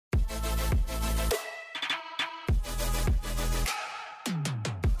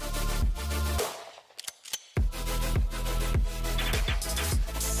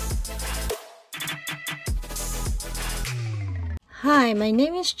Hi, my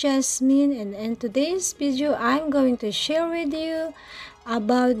name is Jasmine, and in today's video I'm going to share with you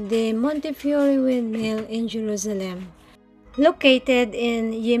about the Montefiore windmill in Jerusalem, located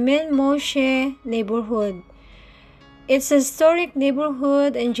in Yemin Moshe neighborhood. It's a historic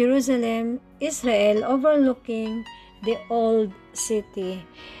neighborhood in Jerusalem, Israel, overlooking the old city.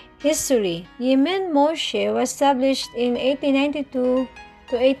 History: Yemin Moshe was established in 1892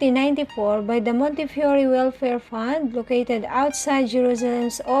 to 1894 by the Montefiore Welfare Fund located outside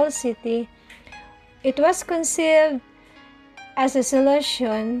Jerusalem's Old City. It was conceived as a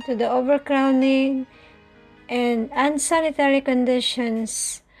solution to the overcrowding and unsanitary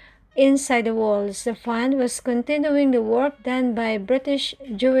conditions inside the walls. The fund was continuing the work done by British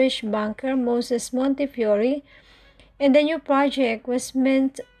Jewish banker Moses Montefiore, and the new project was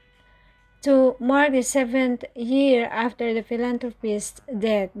meant to mark the 7th year after the philanthropist's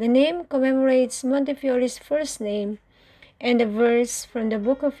death. The name commemorates Montefiore's first name and a verse from the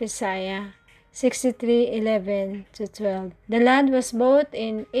book of Isaiah 63:11-12. The land was bought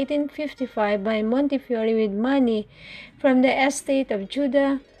in 1855 by Montefiore with money from the estate of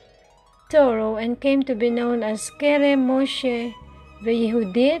Judah Toro and came to be known as Kerem Moshe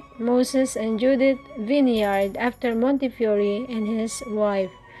Yehudit, Moses and Judith Vineyard, after Montefiore and his wife.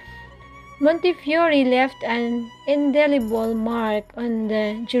 Montefiore left an indelible mark on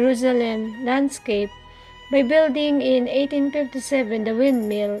the Jerusalem landscape by building in 1857 the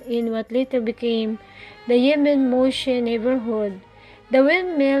windmill in what later became the Yemin Moshe neighborhood. The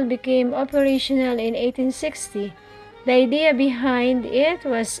windmill became operational in 1860. The idea behind it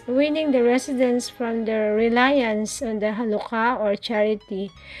was winning the residents from their reliance on the halukah or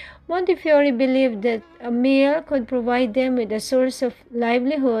charity. Montefiore believed that a mill could provide them with a source of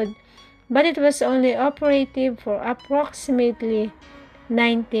livelihood, but it was only operative for approximately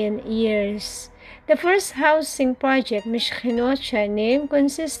 19 years. The first housing project, Mishkenocha name,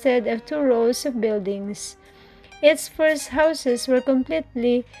 consisted of 2 rows of buildings. Its first houses were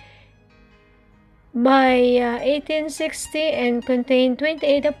completely by 1860 and contained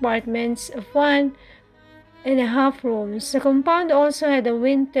 28 apartments of 1.5 rooms. The compound also had a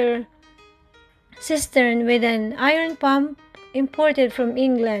winter cistern with an iron pump imported from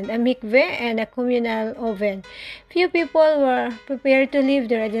England, a mikveh, and a communal oven. Few people were prepared to live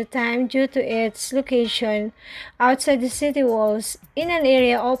there at the time due to its location outside the city walls in an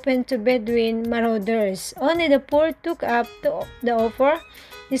area open to Bedouin marauders. Only the poor took up the offer,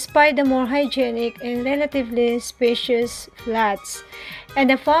 despite the more hygienic and relatively spacious flats, and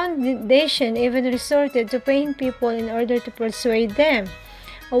the foundation even resorted to paying people in order to persuade them.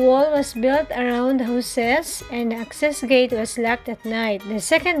 A wall was built around the houses, and the access gate was locked at night. The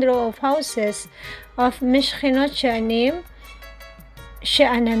second row of houses of Mishkenochanim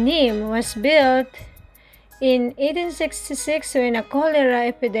She'ananim was built in 1866 when a cholera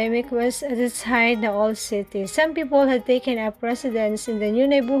epidemic was at its height in the old city. Some people had taken up residence in the new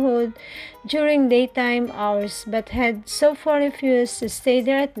neighborhood during daytime hours, but had so far refused to stay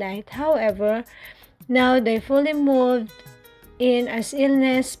there at night. However, now they fully moved in as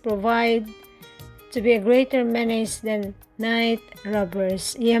illness proved to be a greater menace than night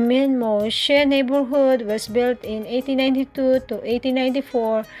robbers. Yemin Moshe neighborhood was built in 1892 to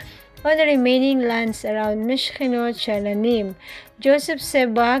 1894 on the remaining lands around Mishkenot Shalanim. Joseph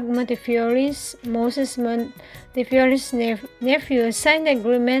Sebag Montefiore's Moses Montefiore's nephew signed an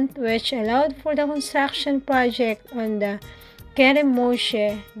agreement which allowed for the construction project on the Kerem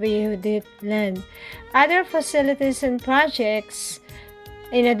Moshe Yehudit land. Other facilities and projects,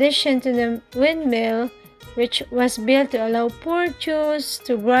 in addition to the windmill, which was built to allow poor Jews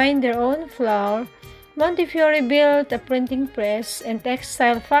to grind their own flour, Montefiore built a printing press and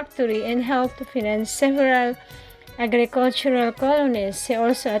textile factory and helped to finance several agricultural colonies. He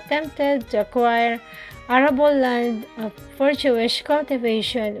also attempted to acquire arable land for Jewish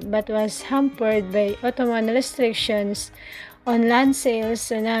cultivation, but was hampered by Ottoman restrictions on land sales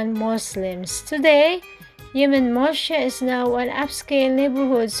to non-Muslims. Today, Yemin Moshe is now an upscale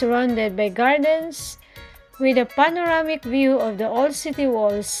neighborhood surrounded by gardens with a panoramic view of the old city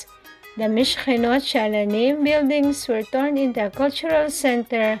walls. The Mishkenot Shalanim buildings were turned into a cultural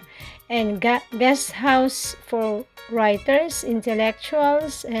center and guest house for writers,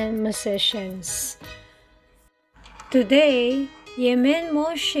 intellectuals, and musicians. Today, Yemin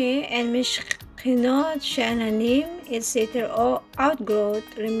Moshe and Mishkenot Shalanim, its later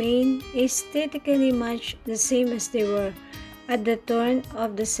outgrowth, remain aesthetically much the same as they were at the turn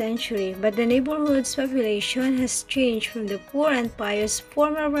of the century, but the neighborhood's population has changed from the poor and pious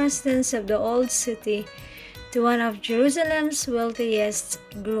former residents of the old city to one of Jerusalem's wealthiest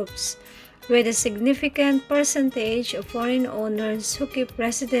groups. with a significant percentage of foreign owners who keep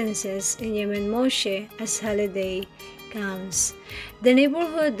residences in Yemin Moshe as holiday comes. The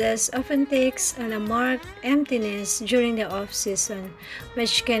neighborhood thus often takes on a marked emptiness during the off-season,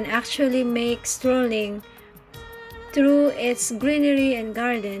 which can actually make strolling through its greenery and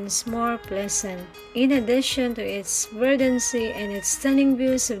gardens more pleasant. In addition to its verdancy and its stunning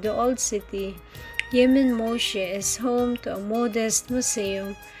views of the old city, Yemin Moshe is home to a modest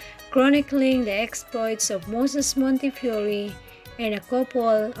museum chronicling the exploits of Moses Montefiore and a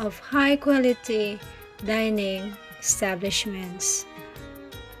couple of high-quality dining establishments.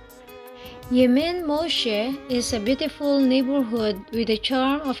 Yemin Moshe is a beautiful neighborhood with the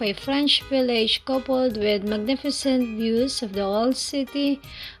charm of a French village coupled with magnificent views of the old city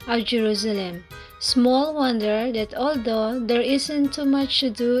of Jerusalem. Small wonder that although there isn't too much to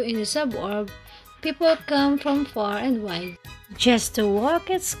do in the suburb, people come from far and wide just to walk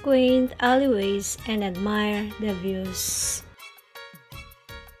its quaint alleyways and admire the views.